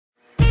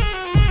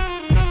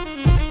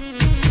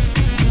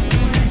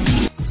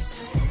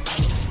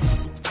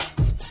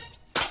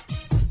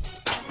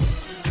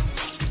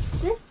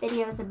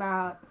videos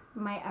about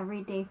my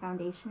everyday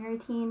foundation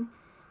routine.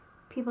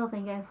 People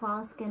think I have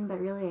flawless skin, but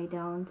really I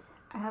don't.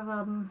 I have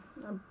a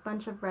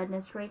bunch of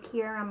redness right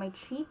here on my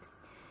cheeks,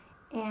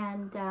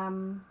 and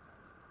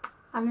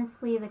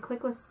honestly the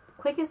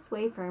quickest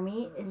way for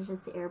me is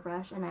just to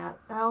airbrush, and it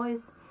always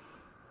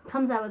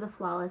comes out with a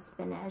flawless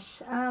finish.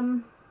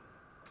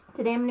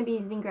 Today I'm going to be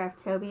using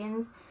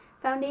Graftobian's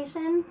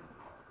foundation.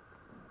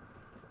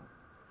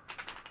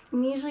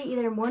 I'm usually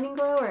either morning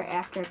glow or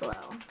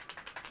afterglow,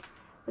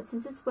 but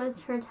since it's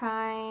winter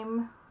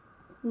time,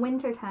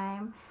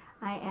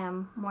 I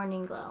am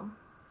morning glow.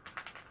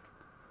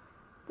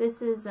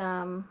 This is,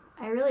 I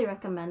really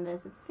recommend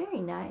this. It's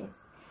very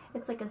nice.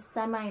 It's like a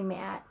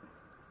semi-matte.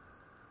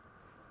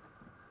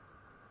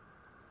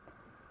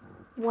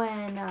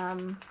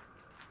 When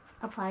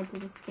applied to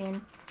the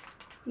skin,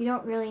 you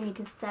don't really need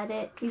to set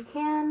it. You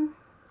can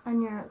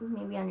on your,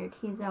 maybe on your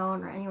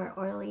T-zone or anywhere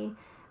oily,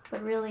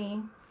 but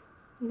really,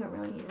 you don't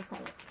really need to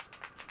set it.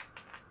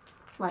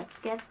 Let's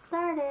get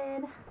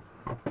started.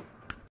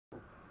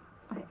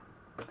 Okay.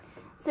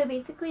 So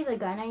basically the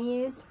gun I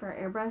use for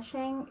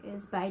airbrushing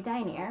is by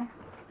Dynair.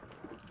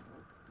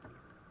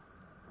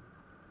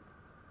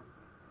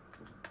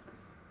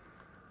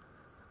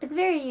 It's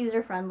very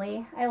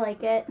user-friendly. I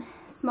like it.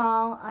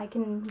 Small. I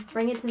can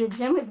bring it to the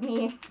gym with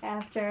me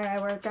after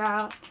I work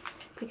out,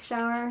 take a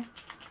shower,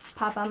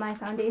 pop on my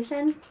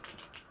foundation.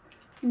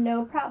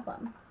 No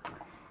problem.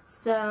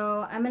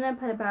 So I'm going to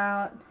put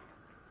about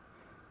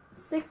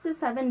 6 to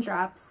 7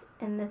 drops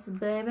in this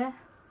baby.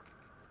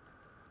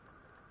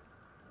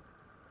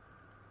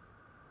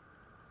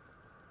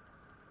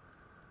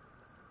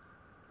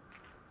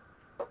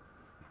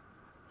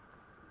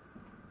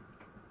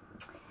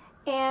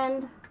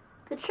 And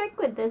the trick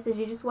with this is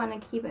you just want to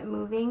keep it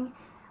moving,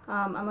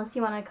 unless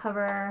you want to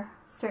cover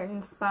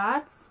certain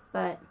spots,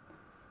 but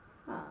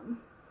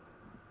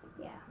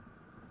yeah.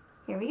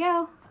 Here we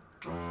go.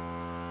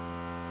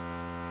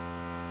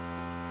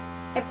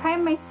 I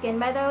prime my skin,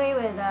 by the way,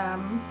 with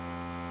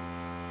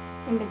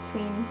in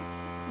between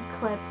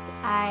clips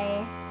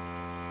I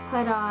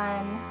put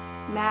on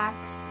Max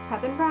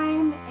Prep and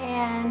Prime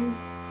and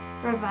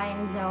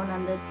Revine Zone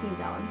on the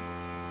T-zone.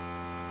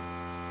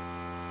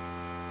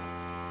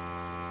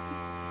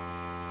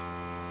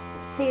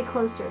 Take a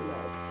closer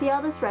look. See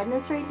all this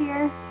redness right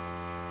here?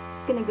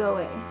 It's gonna go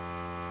away.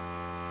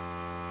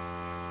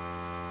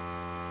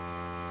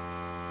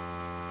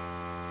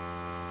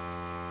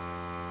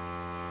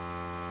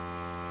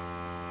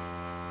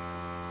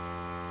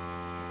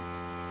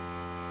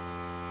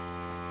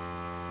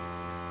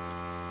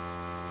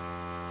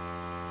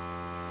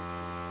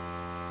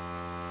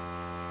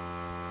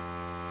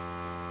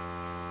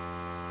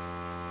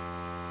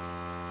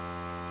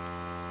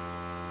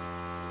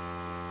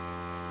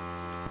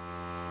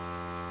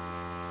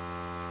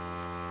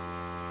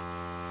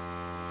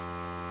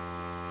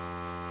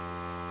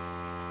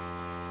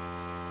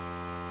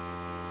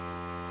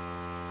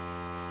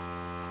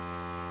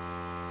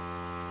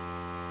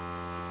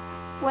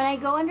 When I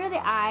go under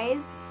the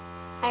eyes,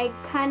 I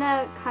kind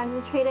of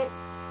concentrate it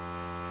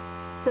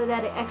so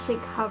that it actually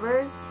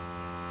covers.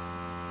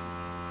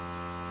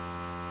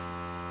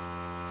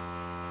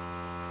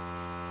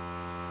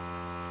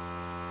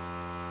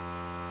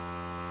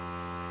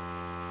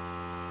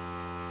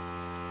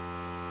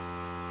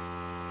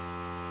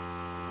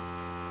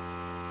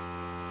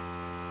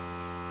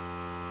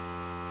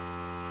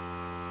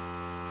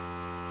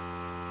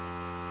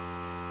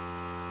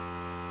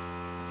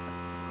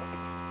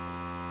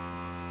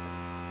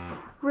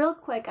 Real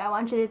quick, I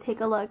want you to take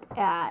a look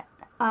at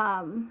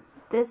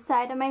this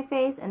side of my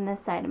face and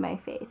this side of my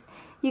face.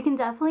 You can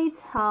definitely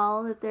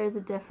tell that there's a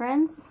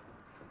difference.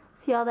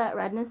 See all that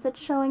redness that's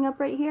showing up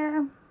right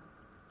here?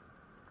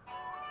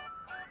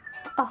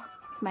 Oh,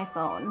 it's my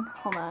phone.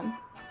 Hold on.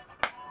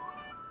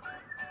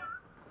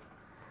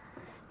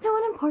 No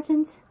one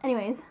important.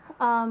 Anyways,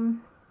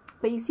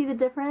 but you see the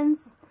difference?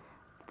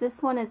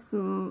 This one is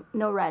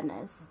no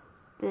redness.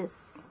 This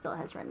still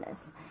has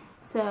redness.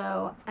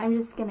 So I'm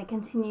just going to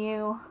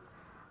continue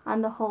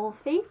on the whole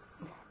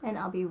face, and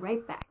I'll be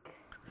right back.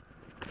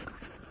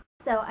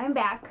 So I'm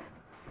back,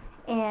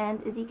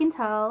 and as you can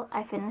tell,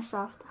 I finished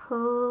off the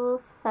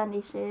whole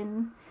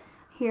foundation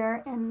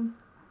here and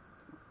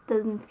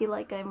doesn't feel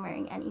like I'm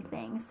wearing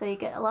anything. So you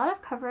get a lot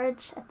of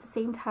coverage at the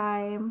same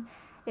time.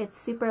 It's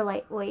super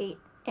lightweight,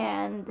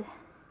 and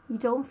you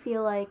don't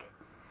feel like,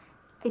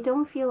 I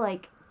don't feel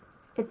like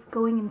it's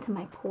going into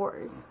my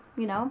pores,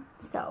 you know?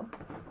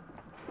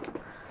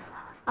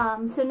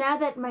 So now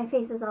that my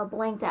face is all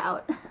blanked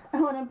out,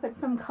 I want to put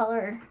some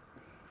color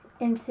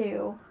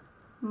into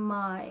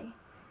my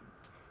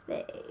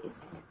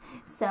face.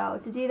 So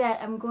to do that,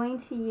 I'm going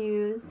to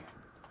use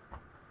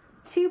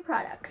 2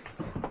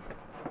 products.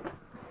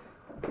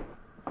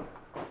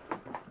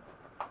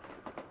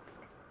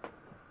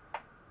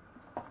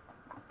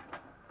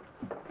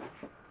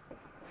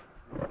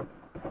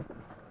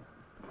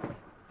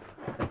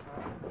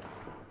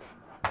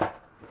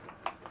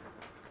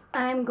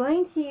 I'm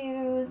going to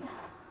use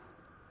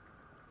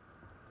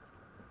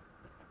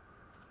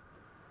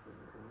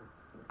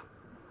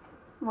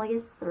Well, I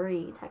guess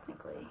 3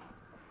 technically.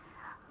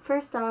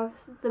 First off,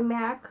 the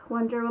MAC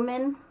Wonder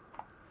Woman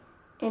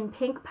in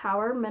Pink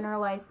Power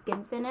Mineralized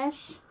Skin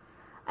Finish.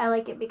 I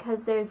like it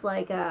because there's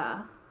like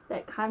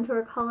that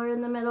contour color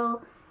in the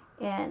middle,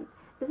 and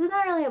this is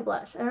not really a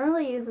blush. I don't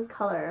really use this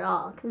color at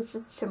all because it's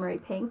just shimmery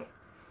pink,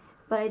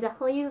 but I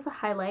definitely use the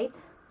highlight.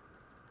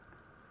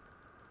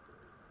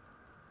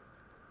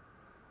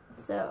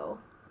 So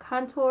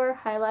contour,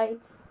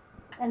 highlight,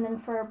 and then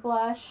for a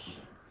blush,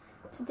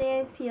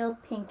 today I feel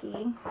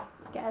pinky,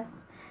 I guess,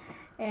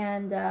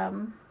 and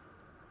I'm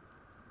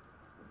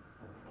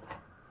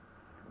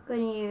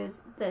going to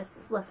use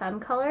this La Femme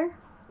color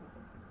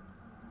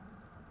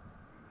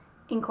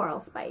in Coral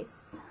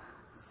Spice.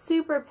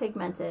 Super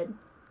pigmented.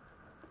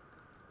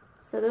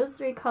 So those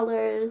 3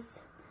 colors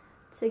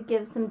to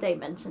give some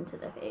dimension to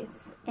the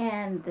face.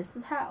 And this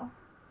is how.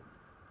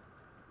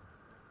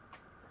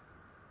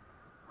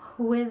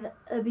 With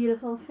a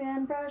beautiful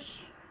fan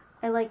brush.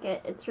 I like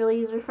it. It's really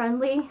user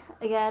friendly.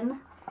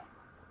 Again,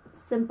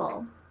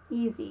 simple,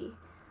 easy.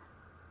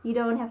 You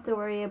don't have to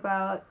worry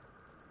about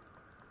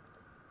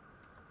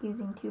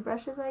using 2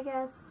 brushes, I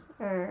guess,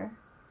 or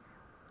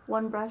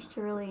 1 brush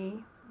to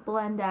really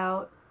blend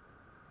out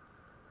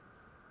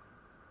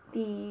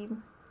the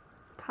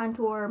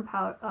contour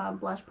and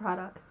blush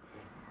products.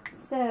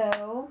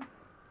 So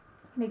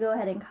I'm going to go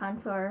ahead and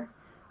contour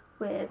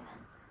with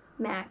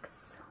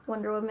MAC's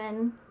Wonder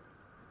Woman,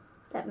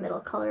 that middle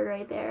color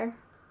right there.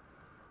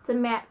 It's a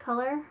matte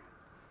color.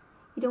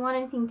 You don't want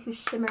anything too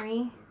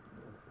shimmery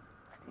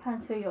to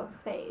contour your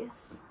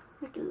face.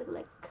 Make it look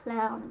like a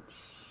clown and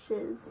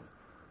shiz.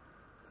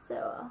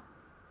 So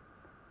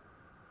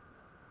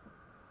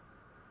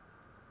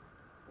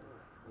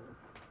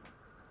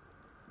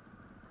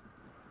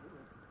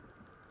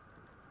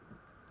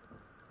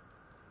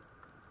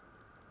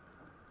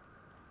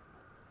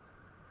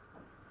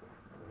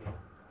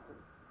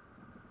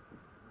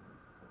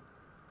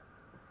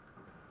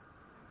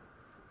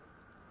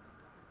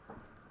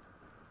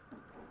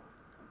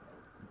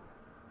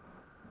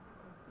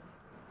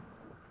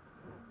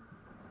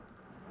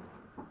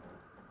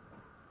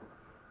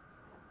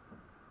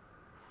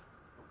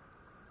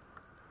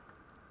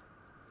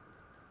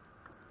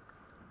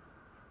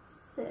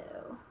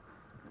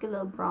get a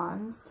little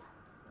bronzed,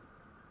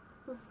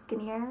 a little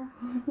skinnier.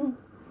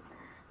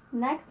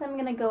 Next, I'm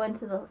gonna go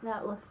into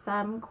that La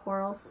Femme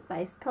Coral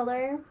Spice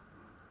color.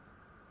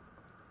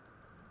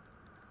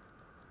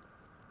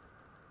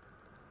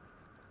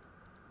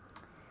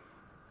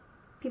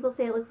 People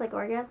say it looks like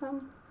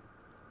Orgasm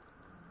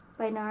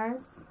by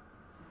NARS.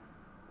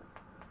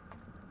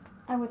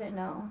 I wouldn't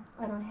know.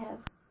 I don't have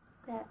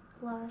that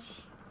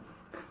blush.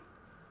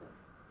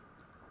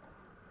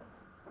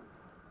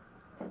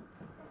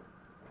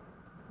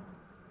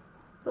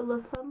 But La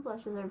Femme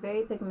blushes are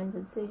very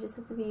pigmented, so you just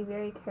have to be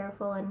very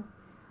careful, and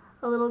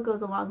a little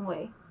goes a long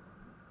way.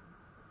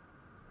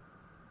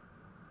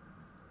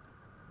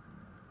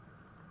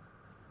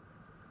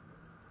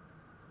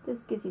 This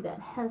gives you that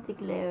healthy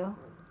glow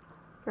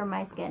for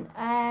my skin.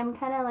 I'm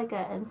kind of like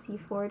a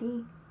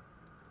NC40.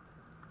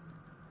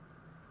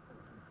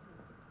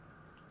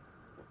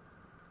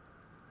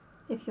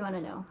 If you want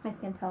to know my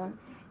skin tone.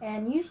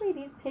 And usually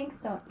these pinks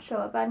don't show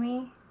up on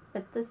me,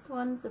 but this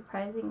one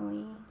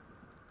surprisingly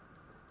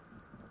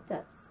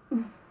does.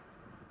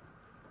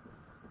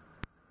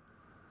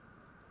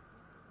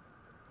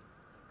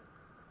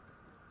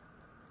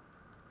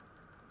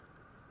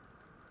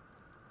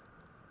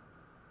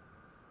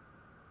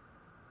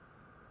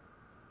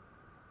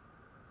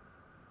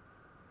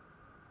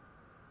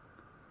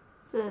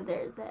 So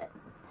there's that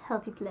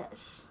healthy flush.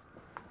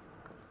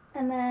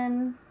 And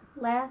then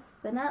last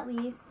but not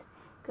least,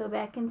 go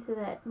back into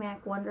that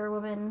MAC Wonder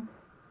Woman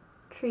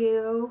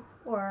trio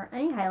or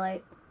any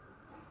highlight.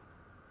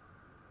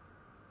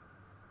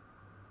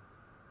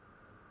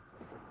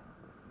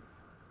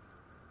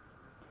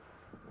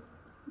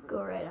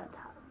 Go right on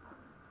top.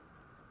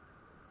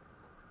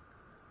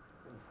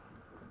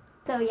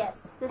 So yes,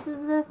 this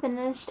is the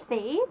finished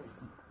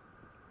face.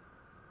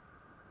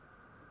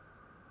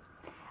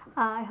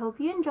 I hope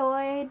you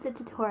enjoyed the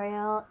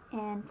tutorial,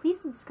 and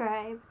please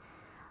subscribe.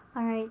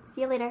 Alright,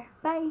 see you later.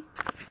 Bye!